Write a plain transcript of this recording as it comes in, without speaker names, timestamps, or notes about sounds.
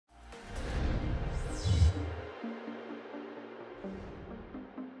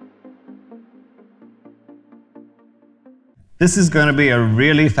This is going to be a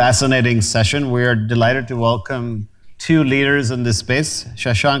really fascinating session. We're delighted to welcome two leaders in this space.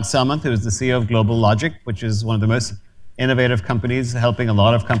 Shashank Samant, who is the CEO of GlobalLogic, which is one of the most innovative companies, helping a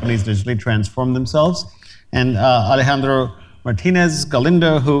lot of companies digitally transform themselves. And Alejandro Martinez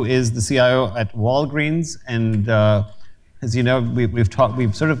Galindo, who is the CIO at Walgreens. And as you know, we've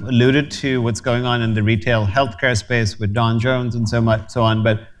sort of alluded to what's going on in the retail healthcare space with Don Jones and so on.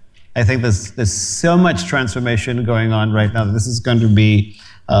 But I think there's so much transformation going on right now that this is going to be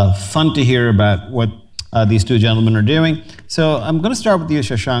fun to hear about what these two gentlemen are doing. So I'm going to start with you,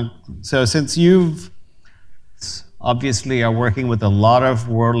 Shashank. So since you've obviously are working with a lot of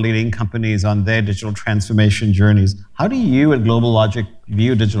world-leading companies on their digital transformation journeys, how do you at GlobalLogic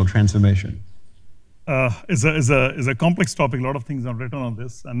view digital transformation? It's a complex topic. A lot of things are written on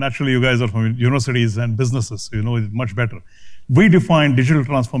this. And naturally, you guys are from universities and businesses, so you know it much better. We define digital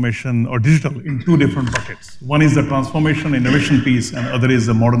transformation or digital in two different buckets. One is the transformation innovation piece, and other is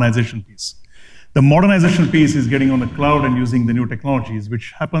the modernization piece. The modernization piece is getting on the cloud and using the new technologies,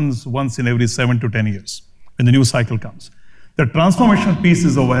 which happens once in every 7 to 10 years when the new cycle comes. The transformation piece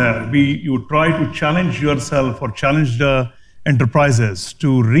is where you try to challenge yourself or challenge the enterprises to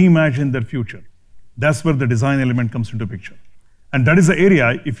reimagine their future. That's where the design element comes into picture. And that is the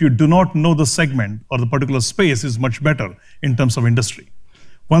area, if you do not know the segment or the particular space, is much better in terms of industry.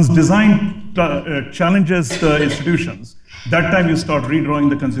 Once design challenges the institutions, that time you start redrawing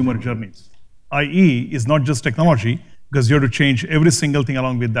the consumer journeys. i.e. is not just technology, because you have to change every single thing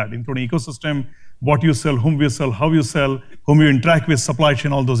along with that, including ecosystem, what you sell, whom you sell, how you sell, whom you interact with, supply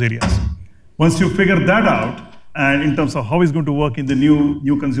chain, all those areas. Once you figure that out, and in terms of how it's going to work in the new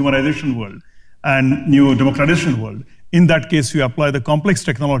consumerization world and new democratization world, in that case, you apply the complex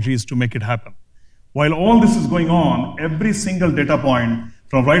technologies to make it happen. While all this is going on, every single data point,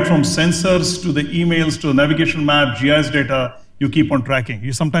 right from sensors to the emails to the navigation map, GIS data, you keep on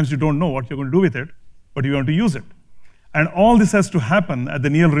tracking. Sometimes you don't know what you're going to do with it, but you want to use it. And all this has to happen at the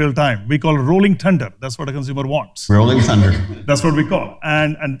near real time. We call it rolling thunder. That's what a consumer wants. Rolling thunder. That's what we call.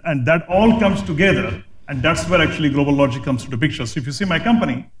 And that all comes together, and that's where actually GlobalLogic comes into the picture. So if you see my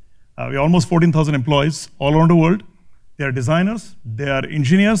company, we are almost 14,000 employees all around the world. They are designers, they are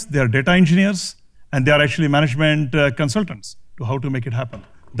engineers, they are data engineers, and they are actually management consultants to how to make it happen.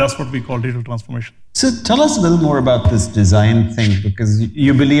 That's what we call digital transformation. So tell us a little more about this design thing, because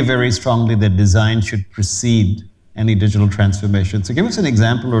you believe very strongly that design should precede any digital transformation. So give us an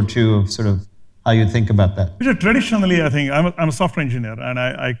example or two of sort of how you think about that. Traditionally, I think I'm a software engineer, and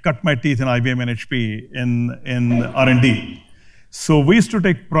I cut my teeth in IBM and HP in R&D. So we used to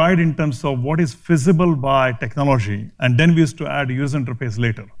take pride in terms of what is feasible by technology, and then we used to add user interface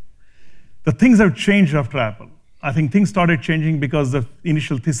later. The things have changed after Apple. I think things started changing because the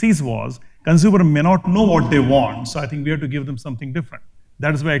initial thesis was consumer may not know what they want, so I think we have to give them something different.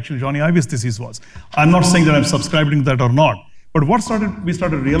 That is why actually Johnny Ive's thesis was. I'm not saying that I'm subscribing to that or not, but what we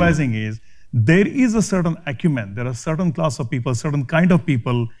started realizing is there is a certain acumen, there are a certain class of people, certain kind of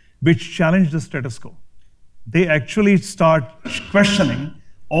people which challenge the status quo. They actually start questioning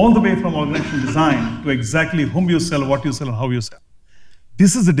all the way from organizational design to exactly whom you sell, what you sell, and how you sell.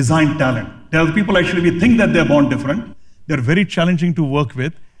 This is a design talent. There are people actually, we think that they're born different. They're very challenging to work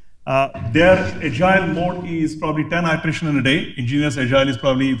with. Their agile mode is probably 10 iteration in a day. Engineers agile is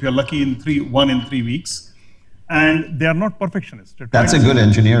probably, if you're lucky, one in 3 weeks. And they are not perfectionists. That's a good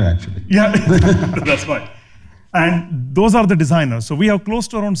engineer, actually. Yeah, that's right. And those are the designers. So we have close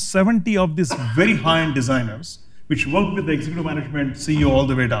to around 70 of these very high-end designers, which work with the executive management, CEO all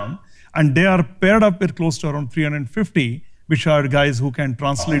the way down. And they are paired up with close to around 350, which are guys who can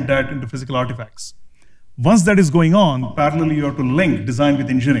translate that into physical artifacts. Once that is going on, parallelly you have to link design with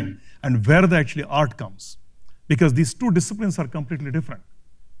engineering and where the actually art comes. Because these two disciplines are completely different.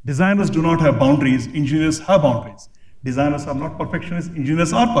 Designers do not have boundaries, engineers have boundaries. Designers are not perfectionists,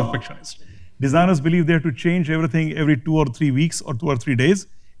 engineers are perfectionists. Designers believe they have to change everything every 2 or 3 weeks or 2 or 3 days.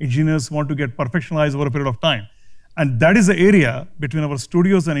 Engineers want to get perfectionized over a period of time. And that is the area between our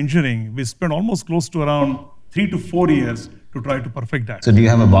studios and engineering. We spend almost close to around 3 to 4 years to try to perfect that. So do you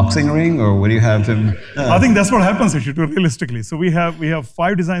have a boxing ring, or what do you have to... I think that's what happens actually, realistically. So we have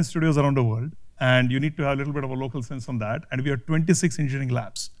 5 design studios around the world, and you need to have a little bit of a local sense on that. And we have 26 engineering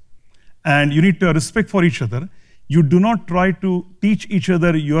labs. And you need to have respect for each other. You do not try to teach each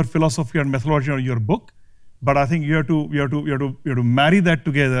other your philosophy or methodology or your book, but I think you have to marry that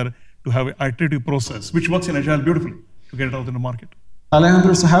together to have an iterative process, which works in Agile beautifully to get it out in the market.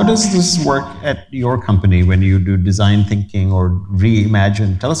 Alejandro, so how does this work at your company when you do design thinking or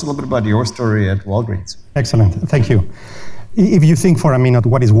reimagine? Tell us a little bit about your story at Walgreens. Excellent, thank you. If you think for a minute,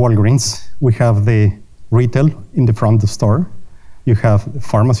 what is Walgreens? We have the retail in the front of the store, you have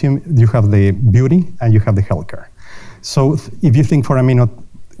pharmacy, you have the beauty, and you have the healthcare. So if you think for a minute,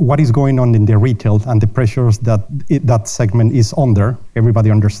 what is going on in the retail and the pressures that that segment is under,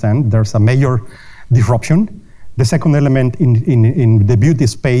 everybody understands there's a major disruption. The second element in the beauty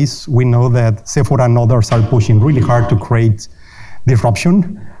space, we know that Sephora and others are pushing really hard to create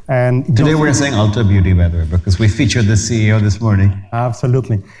disruption. And today we're saying Ulta Beauty, by the way, because we featured the CEO this morning.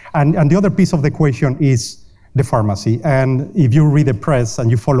 Absolutely. And the other piece of the equation is the pharmacy. And if you read the press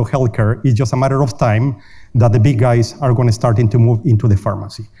and you follow healthcare, it's just a matter of time that the big guys are going to start to move into the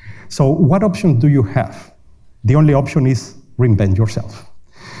pharmacy. So what option do you have? The only option is reinvent yourself.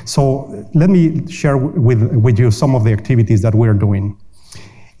 So let me share with you some of the activities that we're doing.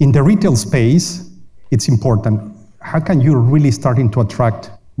 In the retail space, it's important. How can you really starting to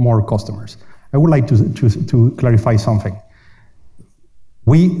attract more customers? I would like to clarify something.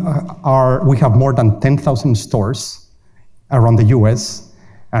 We have more than 10,000 stores around the US,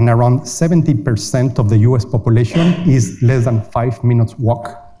 and around 70% of the US population is less than 5 minutes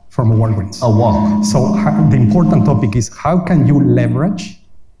walk from a Walgreens. A walk. So the important topic is how can you leverage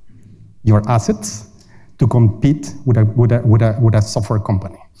your assets to compete with a software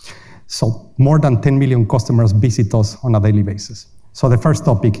company? So more than 10 million customers visit us on a daily basis. So the first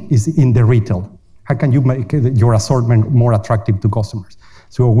topic is in the retail. How can you make your assortment more attractive to customers?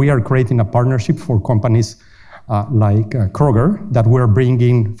 So we are creating a partnership for companies like Kroger that we're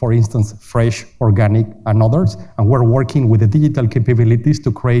bringing, for instance, fresh, organic, and others. And we're working with the digital capabilities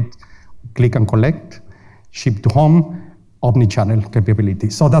to create click and collect, ship to home, omni-channel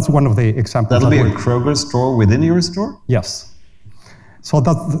capabilities. So that's one of the examples. That'll be a Kroger store within your store? Yes. So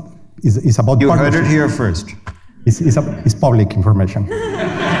that is about You heard it here first. It's public information.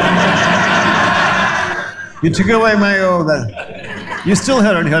 You took away my You still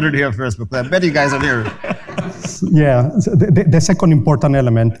heard it here first, because I bet you guys are here. Yeah, the second important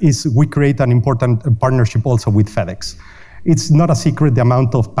element is we create an important partnership also with FedEx. It's not a secret the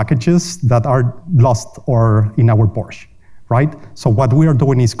amount of packages that are lost or in our Porsche, right? So what we are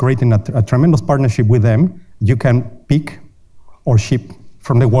doing is creating a tremendous partnership with them. You can pick or ship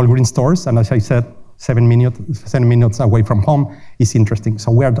from the Walgreens stores, and as I said, 7 minutes away from home is interesting.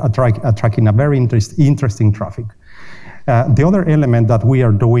 So we are attracting a very interesting traffic. The other element that we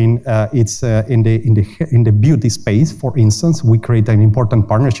are doing, it's in the beauty space. For instance, we create an important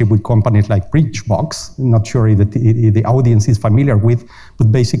partnership with companies like Bridgebox. I'm not sure if the audience is familiar with,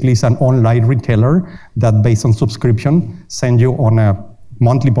 but basically it's an online retailer that, based on subscription, send you on a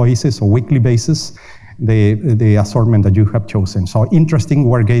monthly basis or weekly basis the assortment that you have chosen. So interesting,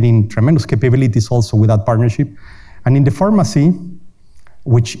 we're getting tremendous capabilities also with that partnership. And in the pharmacy,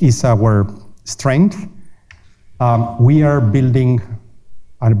 which is our strength, we are building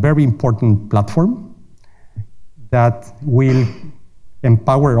a very important platform that will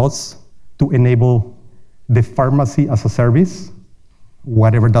empower us to enable the pharmacy as a service,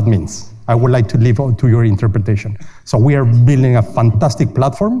 whatever that means. I would like to leave to your interpretation. So we are building a fantastic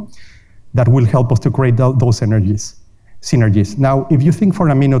platform that will help us to create those synergies. Now, if you think for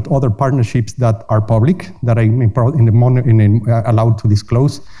a minute other partnerships that are public, that I'm allowed to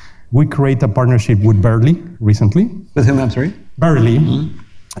disclose, we create a partnership with Burley recently. With whom, I'm sorry? Burley.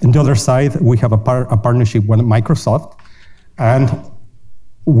 Mm-hmm. On the other side, we have a partnership with Microsoft, and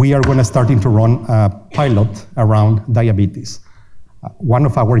we are going to start to run a pilot around diabetes. One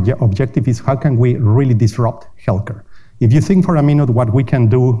of our objectives is how can we really disrupt healthcare? If you think for a minute what we can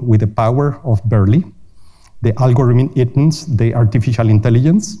do with the power of Burley, the algorithm agents, the artificial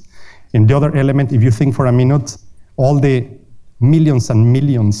intelligence, and the other element, if you think for a minute, all the millions and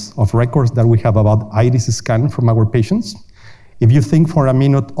millions of records that we have about iris scan from our patients. If you think for a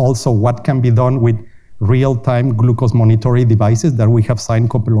minute also what can be done with real-time glucose monitoring devices that we have signed a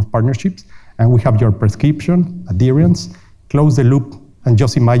couple of partnerships, and we have your prescription, adherence, close the loop, and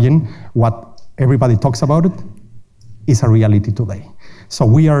just imagine what everybody talks about it is a reality today. So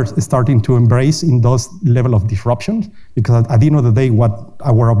we are starting to embrace in those level of disruption, because at the end of the day, what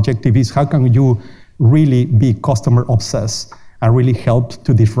our objective is, how can you really be customer obsessed and really help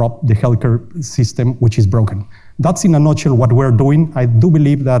to disrupt the healthcare system, which is broken. That's in a nutshell what we're doing. I do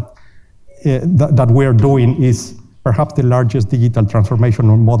believe that that we're doing is perhaps the largest digital transformation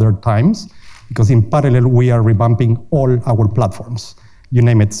in modern times, because in parallel, we are revamping all our platforms. You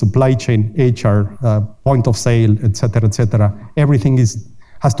name it, supply chain, HR, point of sale, et cetera, everything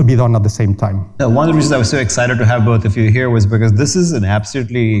has to be done at the same time. Now, one of the reasons I was so excited to have both of you here was because this is an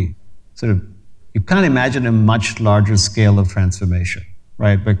absolutely sort of, you can't imagine a much larger scale of transformation,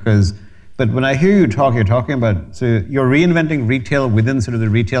 right? But when I hear you talk, you're talking about, so you're reinventing retail within sort of the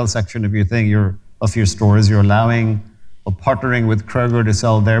retail section of your thing. You're of your stores. You're allowing or partnering with Kroger to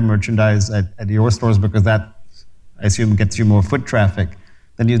sell their merchandise at your stores because that, I assume, gets you more foot traffic.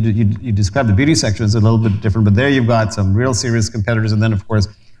 Then you describe the beauty section as a little bit different, but there you've got some real serious competitors. And then, of course,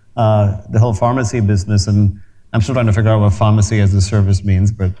 the whole pharmacy business. And I'm still trying to figure out what pharmacy as a service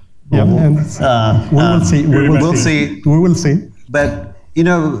means, but yeah, we will see. We will see. But, you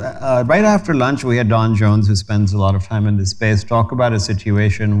know, right after lunch, we had Don Jones, who spends a lot of time in this space, talk about a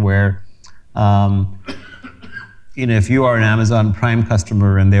situation where, you know, if you are an Amazon Prime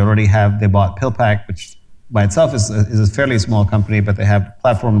customer and they bought PillPack, which by itself is a fairly small company, but they have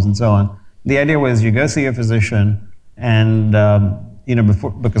platforms and so on. The idea was you go see a physician and, you know,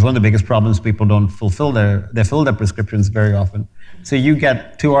 because one of the biggest problems, people don't fill their prescriptions very often. So you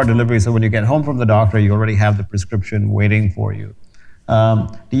get 2-hour delivery. So when you get home from the doctor, you already have the prescription waiting for you.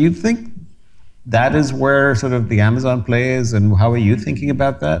 Do you think that is where sort of the Amazon plays, and how are you thinking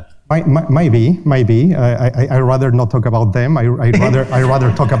about that? Maybe. I rather not talk about them. I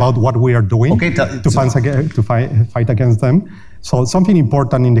rather talk about what we are doing to fight against them. So something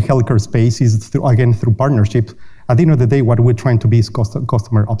important in the healthcare space is through partnerships. At the end of the day, what we're trying to be is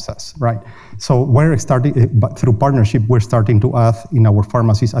customer obsessed, right? So we're starting through partnership. We're starting to add in our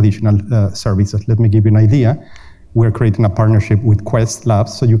pharmacies additional services. Let me give you an idea. We're creating a partnership with Quest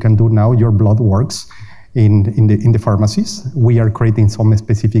Labs, so you can do now your blood works in the pharmacies. We are creating some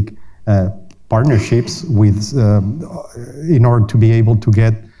specific partnerships with in order to be able to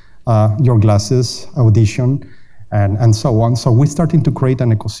get your glasses, audition, and so on. So we're starting to create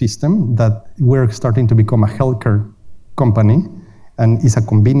an ecosystem that we're starting to become a healthcare company, and is a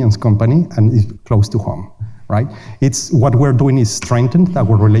convenience company, and is close to home, right? It's what we're doing is strengthen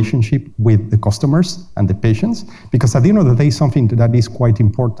our relationship with the customers and the patients, because at the end of the day, something that is quite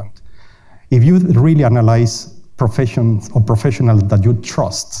important. If you really analyze professions or professionals that you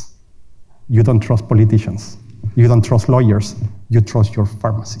trust, you don't trust politicians, you don't trust lawyers, you trust your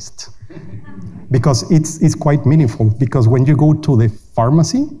pharmacist. Because it's quite meaningful, because when you go to the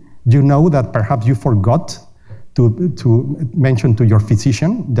pharmacy, you know that perhaps you forgot to mention to your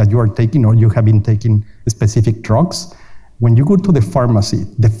physician that you are taking or you have been taking specific drugs. When you go to the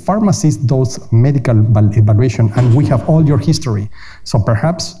pharmacist does medical evaluation, and we have all your history. So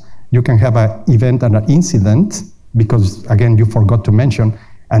perhaps you can have an event and an incident because, again, you forgot to mention,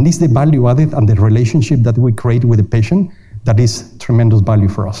 and it's the value added and the relationship that we create with the patient that is tremendous value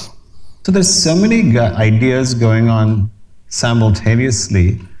for us. So there's so many ideas going on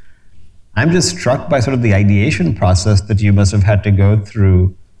simultaneously. I'm just struck by sort of the ideation process that you must have had to go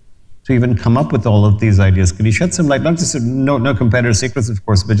through to even come up with all of these ideas. Can you shed some light, not just no competitor secrets, of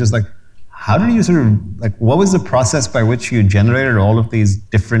course, but just like, how did you sort of, like, what was the process by which you generated all of these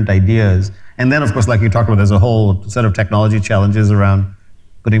different ideas? And then, of course, like you talked about, there's a whole set of technology challenges around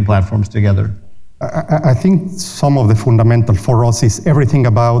putting platforms together. I think some of the fundamental for us is everything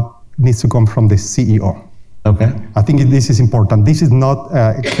needs to come from the CEO. Okay. I think this is important. This is not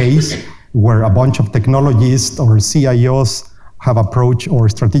a case where a bunch of technologists or CIOs have approached, or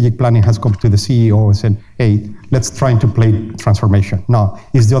strategic planning has come to the CEO and said, hey, let's try to play transformation. No,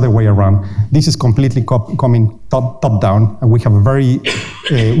 it's the other way around. This is completely coming top down, and we have a very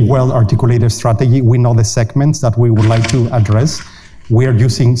well-articulated strategy. We know the segments that we would like to address. We are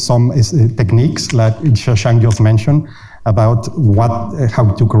using some techniques like Shashank just mentioned about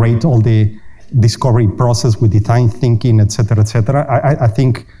how to create all the discovery process with design thinking, et cetera, et cetera. I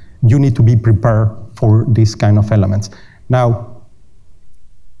think you need to be prepared for these kind of elements. Now,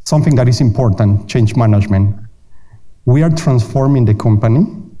 something that is important, change management. We are transforming the company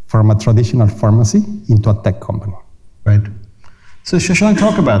from a traditional pharmacy into a tech company. Right. So Shashank,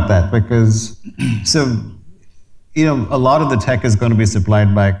 talk about that, because you know, a lot of the tech is going to be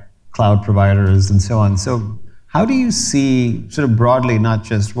supplied by cloud providers and so on. So how do you see, sort of broadly, not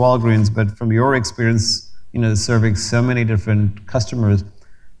just Walgreens, but from your experience, you know, serving so many different customers,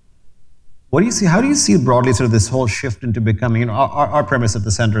 what do you see? How do you see broadly sort of this whole shift into becoming, you know, our premise at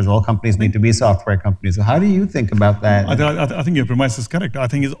the center is all companies need to be software companies. So how do you think about that? I think your premise is correct. I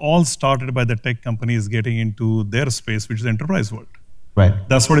think it's all started by the tech companies getting into their space, which is the enterprise world. Right.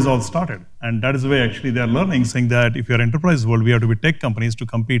 That's what is all started. And that is the way actually they are learning, saying that if you're enterprise world, we have to be tech companies to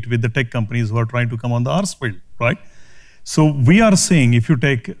compete with the tech companies who are trying to come on the arts field, right? So we are seeing, if you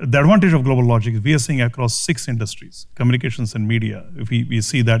take the advantage of GlobalLogic, we are seeing across 6 industries, communications and media. If we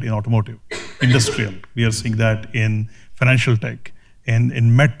see that in automotive, industrial, we are seeing that in financial tech,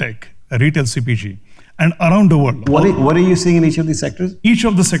 in med tech, retail CPG, and around the world. What are you seeing in each of these sectors? Each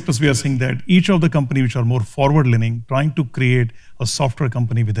of the sectors we are seeing that each of the companies which are more forward-leaning, trying to create a software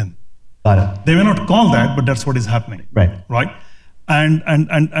company within. Got it. They may not call that, but that's what is happening. Right. Right.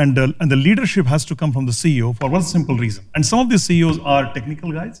 And the leadership has to come from the CEO for one simple reason. And some of these CEOs are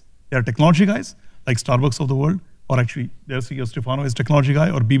technical guys, they are technology guys, like Starbucks of the world, or actually their CEO Stefano is a technology guy,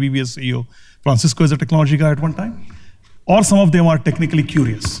 or BBVA's CEO Francisco is a technology guy at one time. Or some of them are technically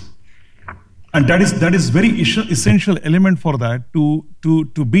curious. And that is very essential element for that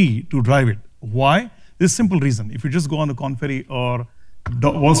to drive it. Why? This simple reason. If you just go on the Korn Ferry or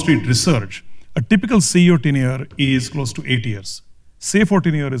Wall Street research, a typical CEO tenure is close to 8 years. CFO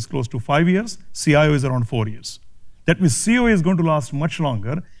tenure is close to 5 years. CIO is around 4 years. That means CEO is going to last much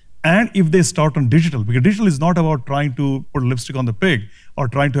longer. And if they start on digital, because digital is not about trying to put lipstick on the pig or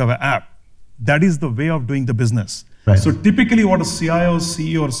trying to have an app. That is the way of doing the business. Right. So typically what a CIO,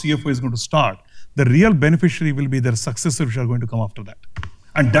 CEO, or CFO is going to start, the real beneficiary will be their successors which are going to come after that.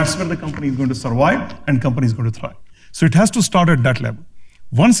 And that's where the company is going to survive and company is going to thrive. So it has to start at that level.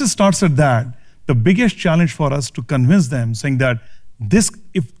 Once it starts at that, the biggest challenge for us to convince them saying that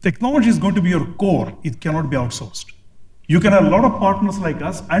if technology is going to be your core, it cannot be outsourced. You can have a lot of partners like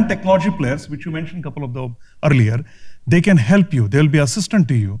us and technology players, which you mentioned a couple of them earlier. They can help you. They'll be assistant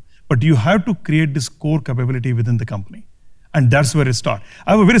to you. But you have to create this core capability within the company. And that's where it starts.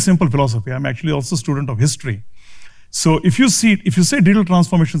 I have a very simple philosophy. I'm actually also a student of history. So if you say digital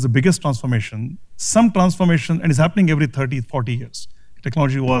transformation is the biggest transformation, some transformation, and it's happening every 30, 40 years.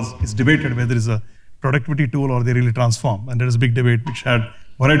 Technology is debated whether it's a productivity tool or they really transform. And there is a big debate which had a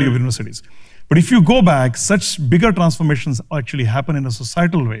variety of universities. But if you go back, such bigger transformations actually happen in a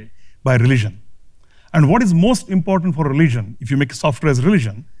societal way by religion. And what is most important for religion, if you make software as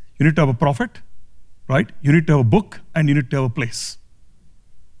religion, you need to have a prophet, right? You need to have a book, and you need to have a place.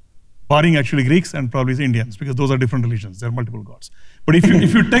 Barring actually Greeks and probably Indians, because those are different religions. There are multiple gods. But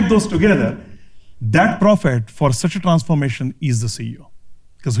if you take those together, that prophet for such a transformation is the CEO,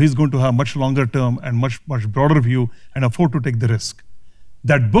 because he's going to have much longer term and much broader view and afford to take the risk.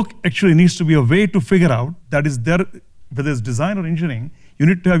 That book actually needs to be a way to figure out that is there, whether it's design or engineering, you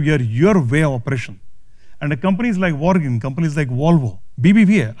need to have your way of operation. And the companies like Walgreens, companies like Volvo,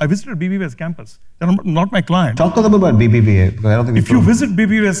 BBVA, I visited BBVA's campus. They're not my client. Talk a little bit about BBVA. Because I don't think if you visit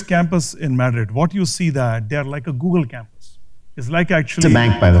BBVA's campus in Madrid, what you see that they're like a Google campus. It's like actually— It's a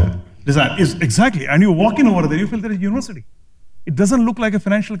bank, by the way. Design is exactly. And you walk in over there, you feel there is a university. It doesn't look like a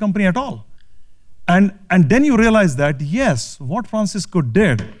financial company at all. And then you realize that, yes, what Francisco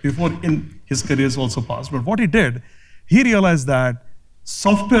did before in his career is also past, but what he did, he realized that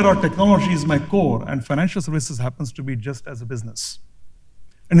software or technology is my core and financial services happens to be just as a business.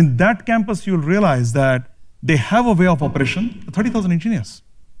 And in that campus, you'll realize that they have a way of operation, 30,000 engineers,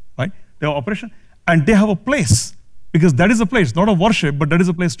 right? They have operation and they have a place, because that is a place, not a worship, but that is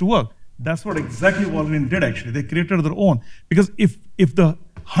a place to work. That's what exactly Walgreens did actually. They created their own. Because if the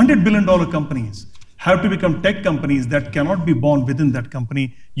 $100 billion companies have to become tech companies that cannot be born within that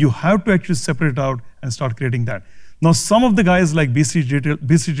company, you have to actually separate out and start creating that. Now, some of the guys like BC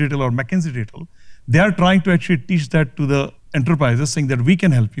Digital or McKinsey Digital, they are trying to actually teach that to the enterprises, saying that we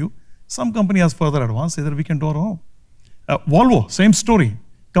can help you. Some company has further advanced, say that we can do our own. Volvo, same story,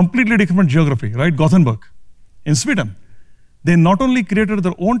 completely different geography, right? Gothenburg in Sweden. They not only created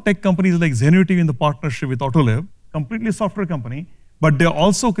their own tech companies like Zenuity in the partnership with Autoliv, completely software company, but they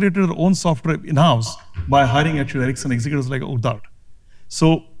also created their own software in-house by hiring actually Ericsson executives like Udart.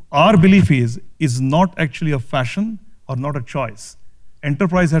 So our belief is not actually a fashion or not a choice.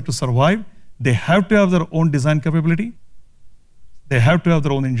 Enterprise have to survive. They have to have their own design capability. They have to have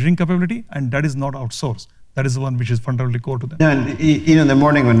their own engineering capability, and that is not outsourced. That is the one which is fundamentally core to them. Yeah, and in the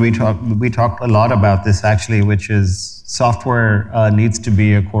morning when we talked a lot about this actually, which is software needs to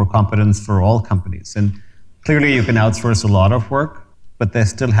be a core competence for all companies. And clearly you can outsource a lot of work, but there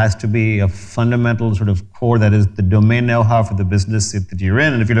still has to be a fundamental sort of core that is the domain know-how for the business that you're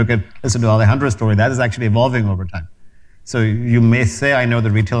in. And if you listen to Alejandro's story, that is actually evolving over time. So you may say, I know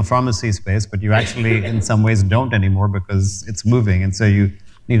the retail pharmacy space, but you actually in some ways don't anymore because it's moving. And so you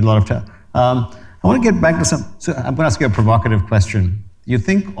need a lot of time. I want to get back to so I'm going to ask you a provocative question. You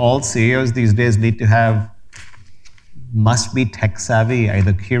think all CEOs these days must be tech savvy,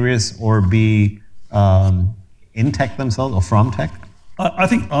 either curious or be in tech themselves or from tech? I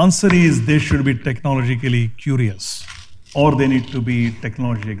think answer is they should be technologically curious, or they need to be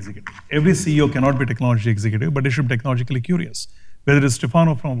technology executive. Every CEO cannot be technology executive, but they should be technologically curious. Whether it's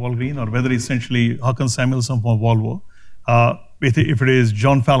Stefano from Walgreens or whether it's essentially Håkan Samuelsson from Volvo, if it is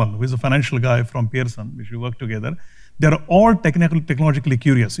John Fallon, who is a financial guy from Pearson, which we work together, they're all technologically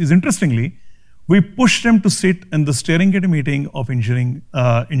curious. Interestingly, we pushed them to sit in the steering committee meeting of engineering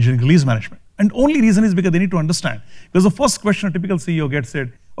release management. And only reason is because they need to understand. Because the first question a typical CEO gets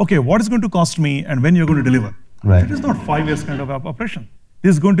said, okay, what is going to cost me and when you're going to deliver? Right. It is not 5 years kind of operation.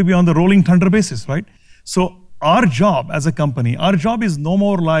 This is going to be on the rolling thunder basis, right? So our job as a company, our job is no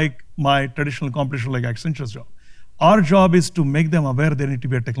more like my traditional competition like Accenture's job. Our job is to make them aware they need to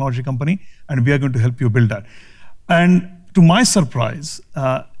be a technology company, and we are going to help you build that. And to my surprise,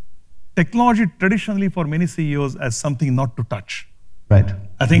 technology traditionally for many CEOs as something not to touch. Right.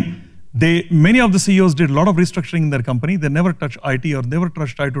 I think many of the CEOs did a lot of restructuring in their company. They never touch IT or never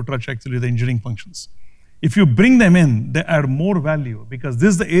try to touch actually the engineering functions. If you bring them in, they add more value because this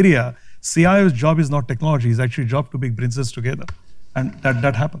is the area CIO's job is not technology, it's actually job to bring business together. And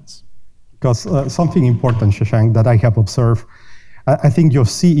that happens. Because something important, Shashank, that I have observed, I think your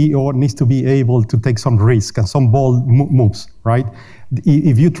CEO needs to be able to take some risk and some bold moves, right?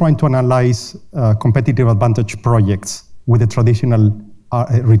 If you're trying to analyze competitive advantage projects with a traditional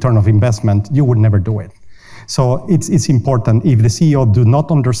return of investment, you would never do it. So it's important. If the CEO do not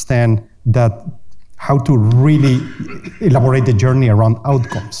understand that how to really elaborate the journey around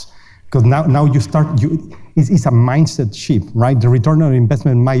outcomes, because now you start, it's a mindset shift, right? The return on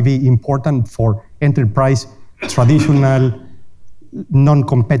investment might be important for enterprise, traditional,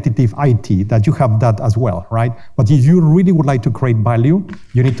 non-competitive IT, that you have that as well, right? But if you really would like to create value,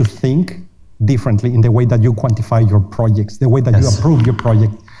 you need to think differently in the way that you quantify your projects, the way that you approve your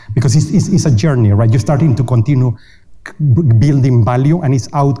project, because it's a journey, right? You're starting to continue building value and it's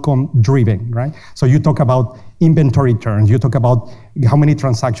outcome driven, right? So you talk about inventory turns, you talk about how many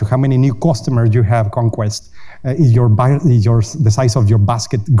transactions, how many new customers you have conquest, is the size of your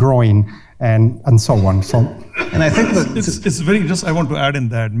basket growing, and so on. So, and I think that it's very, just I want to add in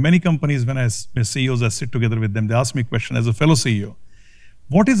that many companies, when CEOs I sit together with them, they ask me a question as a fellow CEO,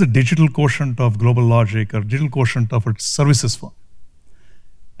 what is the digital quotient of GlobalLogic or digital quotient of a services firm?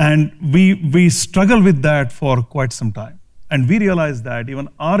 And we struggle with that for quite some time. And we realize that even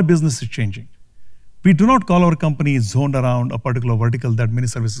our business is changing. We do not call our company zoned around a particular vertical that many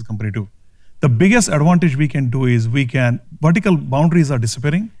services companies do. The biggest advantage we can do is vertical boundaries are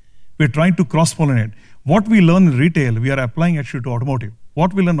disappearing. We're trying to cross-pollinate. What we learn in retail, we are applying actually to automotive.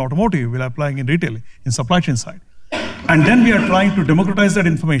 What we learn in automotive, we're applying in retail, in supply chain side. And then we are trying to democratize that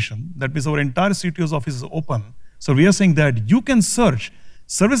information. That means our entire CTO's office is open. So we are saying that you can search.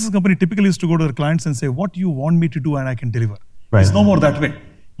 Services company typically used to go to their clients and say, what do you want me to do and I can deliver. Right. It's no more that way.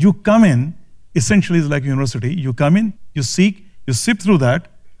 You come in, essentially it's like a university. You come in, you seek, you sift through that,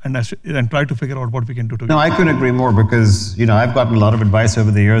 and try to figure out what we can do together. No, I couldn't agree more because I've gotten a lot of advice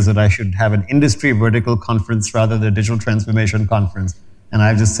over the years that I should have an industry vertical conference rather than a digital transformation conference. And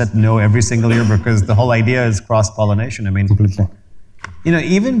I've just said no every single year because the whole idea is cross-pollination. I mean, completely.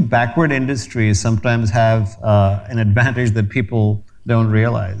 Even backward industries sometimes have an advantage that people don't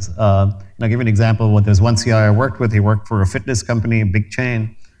realize. I'll give you an example. There's one CIO I worked with. He worked for a fitness company, a big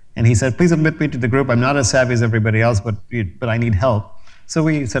chain. And he said, please admit me to the group. I'm not as savvy as everybody else, but I need help. So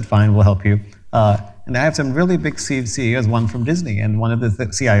we said, fine, we'll help you. And I have some really big CEOs, one from Disney and one of the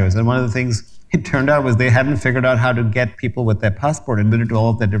CIOs. And one of the things it turned out was they hadn't figured out how to get people with their passport admitted to all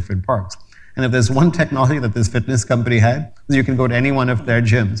of their different parks. And if there's one technology that this fitness company had, you can go to any one of their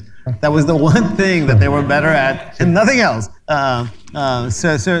gyms. That was the one thing that they were better at and nothing else.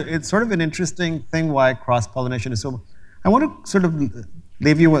 So it's sort of an interesting thing why cross-pollination is so... I want to sort of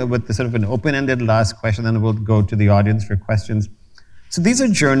leave you with the sort of an open-ended last question, then we'll go to the audience for questions. So these are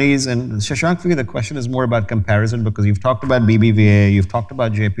journeys, and Shashank, for you, the question is more about comparison because you've talked about BBVA, you've talked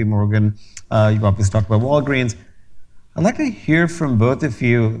about JP Morgan, you've obviously talked about Walgreens. I'd like to hear from both of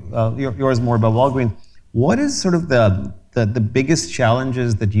you, yours more about Walgreens. What is sort of the biggest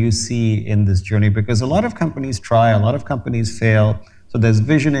challenges that you see in this journey? Because a lot of companies try, a lot of companies fail. So there's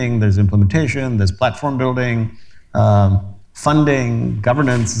visioning, there's implementation, there's platform building, funding,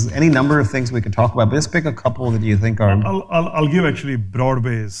 governance, any number of things we could talk about. But just pick a couple that you think are... I'll give actually broad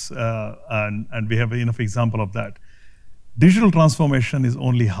base, and we have enough example of that. Digital transformation is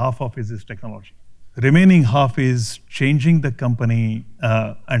only half of it is technology. The remaining half is changing the company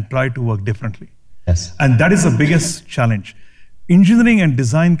and try to work differently. Yes. And that is the biggest challenge. Engineering and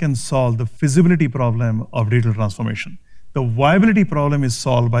design can solve the feasibility problem of digital transformation. The viability problem is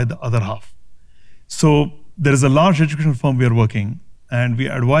solved by the other half. So there is a large educational firm we are working, and we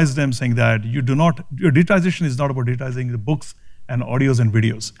advise them saying that your digitization is not about digitizing the books and audios and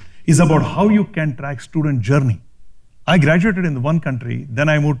videos. It's about how you can track student journey. I graduated in one country, then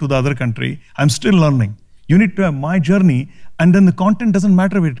I moved to the other country. I'm still learning. You need to have my journey, and then the content doesn't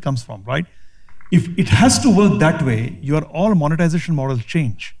matter where it comes from, right? If it has to work that way, your all monetization models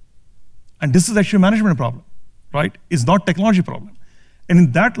change. And this is actually a management problem, right? It's not technology problem. And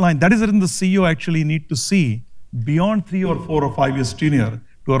in that line, that is when the CEO actually need to see beyond 3 or 4 or 5 years tenure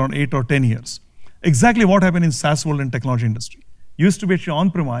to around 8 or 10 years. Exactly what happened in SaaS world and technology industry. Used to be actually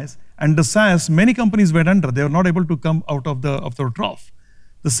on-premise, and the SaaS, many companies went under. They were not able to come out of the trough.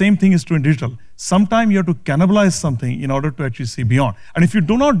 The same thing is true in digital. Sometimes you have to cannibalize something in order to actually see beyond. And if you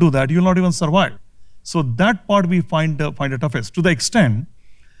do not do that, you'll not even survive. So that part we find the toughest. To the extent,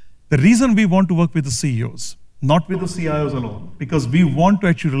 the reason we want to work with the CEOs, not with the CIOs alone, because we want to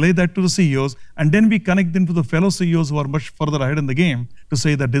actually relay that to the CEOs, and then we connect them to the fellow CEOs who are much further ahead in the game to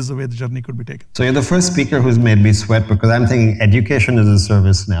say that this is the way the journey could be taken. So you're the first speaker who's made me sweat, because I'm thinking education is a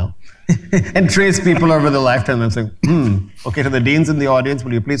service now. And trace people over the lifetime. I'm saying, okay, to the deans in the audience,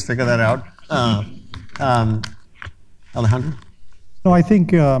 will you please figure that out? Alejandro? No, I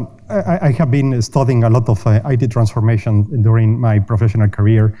think I have been studying a lot of IT transformation during my professional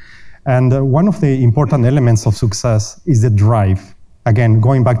career. And one of the important elements of success is the drive. Again,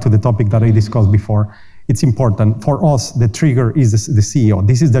 going back to the topic that I discussed before, it's important. For us, the trigger is the CEO.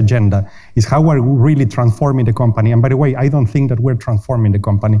 This is the agenda. It's how we're really transforming the company. And by the way, I don't think that we're transforming the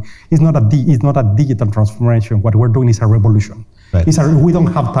company. It's not a digital transformation. What we're doing is a revolution. Right. We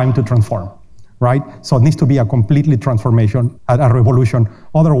don't have time to transform, right? So it needs to be a completely transformation, a revolution.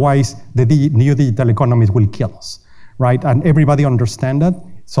 Otherwise, the new digital economies will kill us, right? And everybody understands that.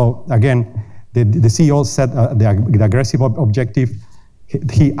 So again, the CEO set the aggressive objective.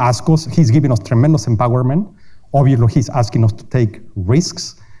 He asked us, he's giving us tremendous empowerment. Obviously, he's asking us to take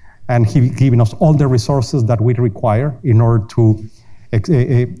risks, and he's giving us all the resources that we require in order to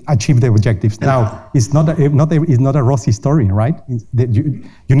achieve the objectives. Now, it's not a rosy story, right?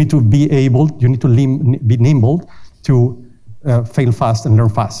 You need to be be nimble to fail fast and learn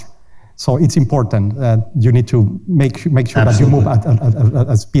fast. So it's important. You need to make sure that you move at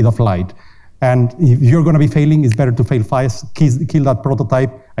a speed of light. And if you're going to be failing, it's better to fail fast, kill that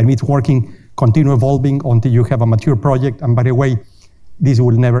prototype, and it's working, continue evolving until you have a mature project. And by the way, this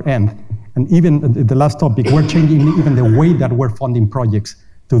will never end. And even the last topic, we're changing even the way that we're funding projects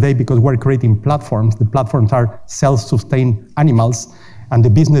today, because we're creating platforms. The platforms are self-sustained animals, and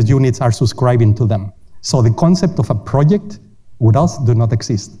the business units are subscribing to them. So the concept of a project with us do not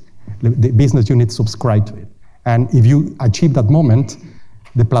exist. The business units subscribe to it. And if you achieve that moment,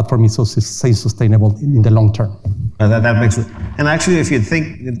 the platform is sustainable in the long term. That makes it. And actually, if you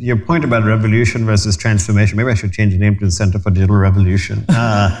think your point about revolution versus transformation, maybe I should change the name to the Center for Digital Revolution.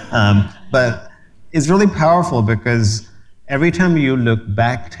 But it's really powerful, because every time you look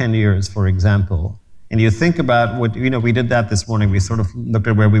back 10 years, for example, and you think about what, we did that this morning. We sort of looked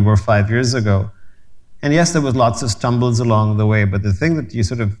at where we were 5 years ago. And yes, there was lots of stumbles along the way, but the thing that you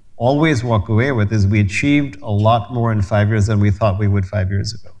sort of always walk away with is we achieved a lot more in 5 years than we thought we would 5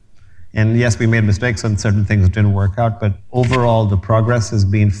 years ago. And yes, we made mistakes on certain things that didn't work out, but overall the progress has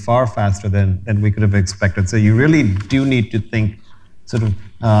been far faster than we could have expected. So you really do need to think sort of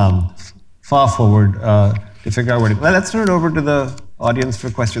far forward to figure out where to go. Well, let's turn it over to the audience for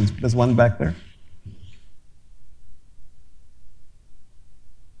questions. There's one back there.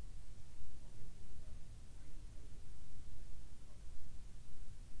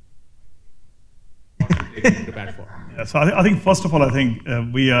 Yeah, so I think first of all,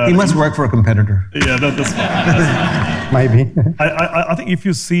 we he must work for a competitor. Yeah, that's fine. Maybe. I think if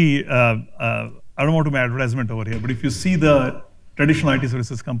you see, I don't want to make advertisement over here, but if you see the traditional IT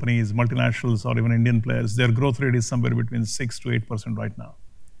services companies, multinationals, or even Indian players, their growth rate is somewhere between 6 to 8% right now,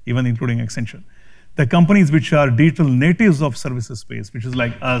 even including Accenture. The companies which are digital natives of services space, which is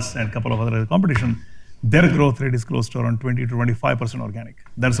like us and a couple of other competition, their growth rate is close to around 20 to 25% organic.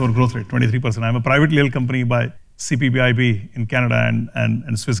 That's our growth rate, 23%. I'm a privately held company by CPPIB in Canada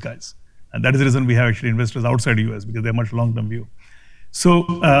and Swiss guys. And that is the reason we have actually investors outside the US, because they're much long-term view. So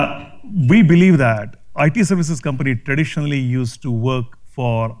we believe that IT services company traditionally used to work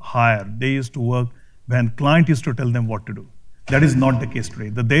for hire. They used to work when client used to tell them what to do. That is not the case today.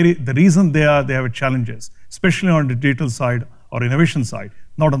 The reason they have challenges, especially on the digital side or innovation side,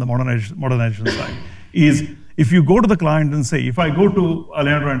 not on the modernization side, is if you go to the client and say, if I go to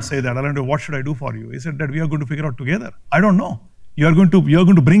Alejandro and say that, Alejandro, what should I do for you? He said that we are going to figure out together. I don't know. You are going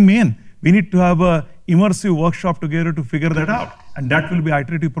to bring me in. We need to have a immersive workshop together to figure that out. And that will be an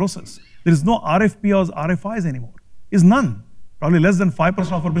iterative process. There is no RFP or RFIs anymore. Is none. Probably less than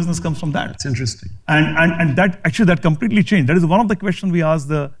 5% of our business comes from that. That's interesting. And that completely changed. That is one of the questions we ask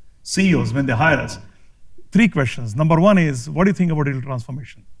the CEOs when they hire us. 3 questions. Number 1 is, what do you think about digital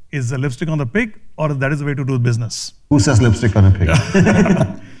transformation? Is the lipstick on the pig, or that is the way to do business? Who says lipstick on a pig?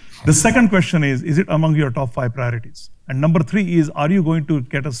 The second question is it among your top 5 priorities? And number 3 is, are you going to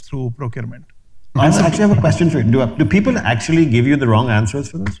get us through procurement? I actually have a question for you. Do people actually give you the wrong answers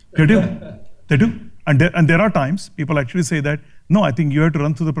for this? They do. They do. And there are times people actually say that, no, I think you have to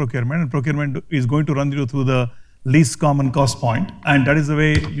run through the procurement, and procurement is going to run you through the least common cost point, and that is the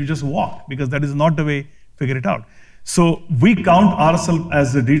way you just walk, because that is not the way figure it out. So we count ourselves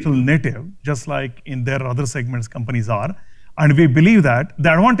as a digital native, just like in their other segments companies are, and we believe that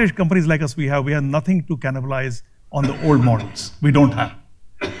the advantage companies like us we have nothing to cannibalize on the old models. We don't have.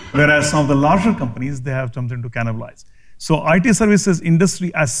 Whereas some of the larger companies, they have something to cannibalize. So IT services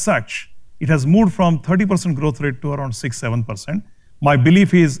industry as such, it has moved from 30% growth rate to around 6-7%. My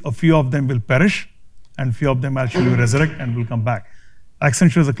belief is a few of them will perish, and few of them actually will resurrect and will come back.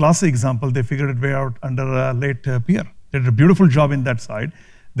 Accenture is a classic example. They figured it way out under a late peer. They did a beautiful job in that side.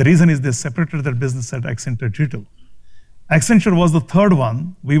 The reason is they separated their business at Accenture Digital. Accenture was the third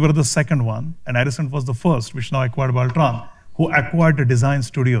one, we were the second one, and Arisant was the first, which now acquired by Altran, who acquired the design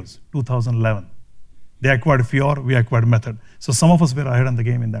studios, 2011. They acquired Fior, we acquired Method. So some of us were ahead on the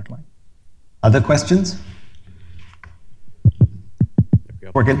game in that line. Other questions?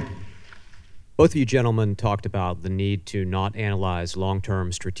 We're good. Both of you gentlemen talked about the need to not analyze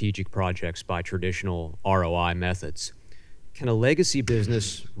long-term strategic projects by traditional ROI methods. Can a legacy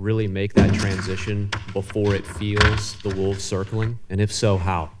business really make that transition before it feels the wolves circling? And if so,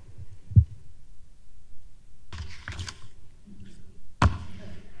 how?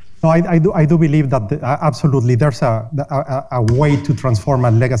 No, I do believe that absolutely there's a way to transform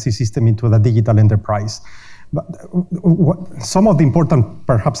a legacy system into a digital enterprise. But some of the important,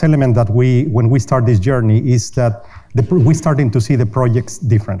 perhaps, element that when we start this journey is that we're starting to see the projects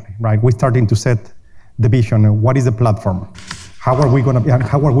differently, right? We're starting to set the vision. What is the platform? How are we going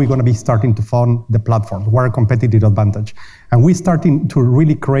to be starting to fund the platform? What are competitive advantage? And we're starting to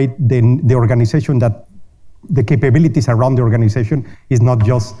really create the organization that the capabilities around the organization is not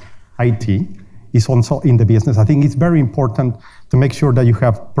just IT, it's also in the business. I think it's very important to make sure that you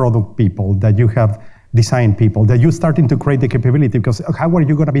have product people, that you have design people, that you're starting to create the capability, because how are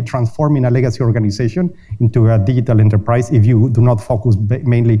you going to be transforming a legacy organization into a digital enterprise if you do not focus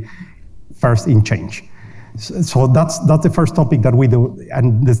mainly first in change? So that's the first topic that we do.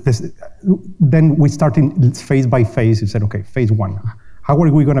 And then we start in phase by phase. You said, okay, phase one, how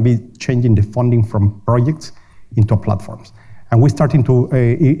are we going to be changing the funding from projects into platforms? And we're starting to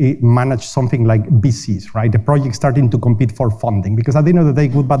manage something like BCs, right? The project starting to compete for funding, because at the end of the day,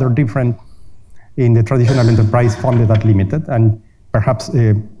 good, bad, or different, in the traditional enterprise funded at limited, and perhaps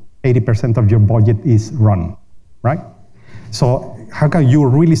 80% of your budget is run, right? So how can you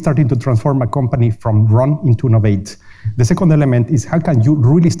really starting to transform a company from run into innovate? The second element is how can you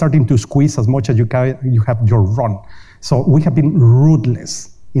really starting to squeeze as much as you can, you have your run. So we have been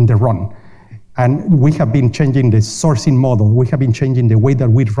ruthless in the run. And we have been changing the sourcing model. We have been changing the way that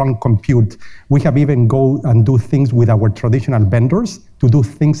we run compute. We have even go and do things with our traditional vendors to do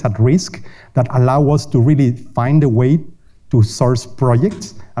things at risk that allow us to really find a way to source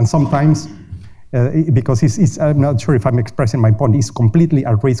projects. And sometimes, because I'm not sure if I'm expressing my point, it's completely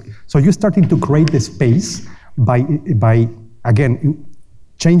at risk. So you're starting to create the space by again,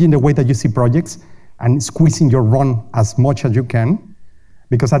 changing the way that you see projects and squeezing your run as much as you can.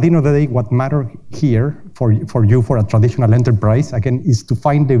 Because at the end of the day, what matters here for you, for a traditional enterprise, again, is to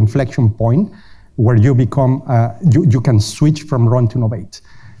find the inflection point where you become, you can switch from run to innovate.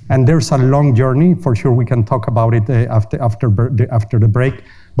 And there's a long journey. For sure, we can talk about it after the break.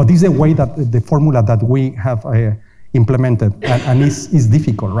 But this is a way that the formula that we have implemented, and is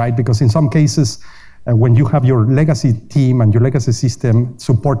difficult, right? Because in some cases, when you have your legacy team and your legacy system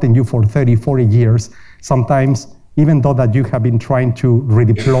supporting you for 30, 40 years, sometimes, even though that you have been trying to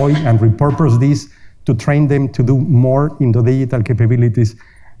redeploy and repurpose this to train them to do more in the digital capabilities,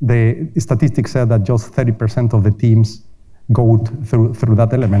 the statistics said that just 30% of the teams go through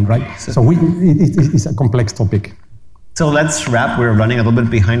that element, right? So it's a complex topic. So let's wrap. We're running a little bit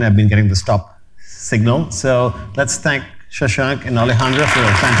behind. I've been getting the stop signal. So let's thank Shashank and Alejandro for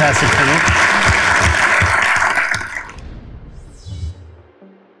a fantastic panel.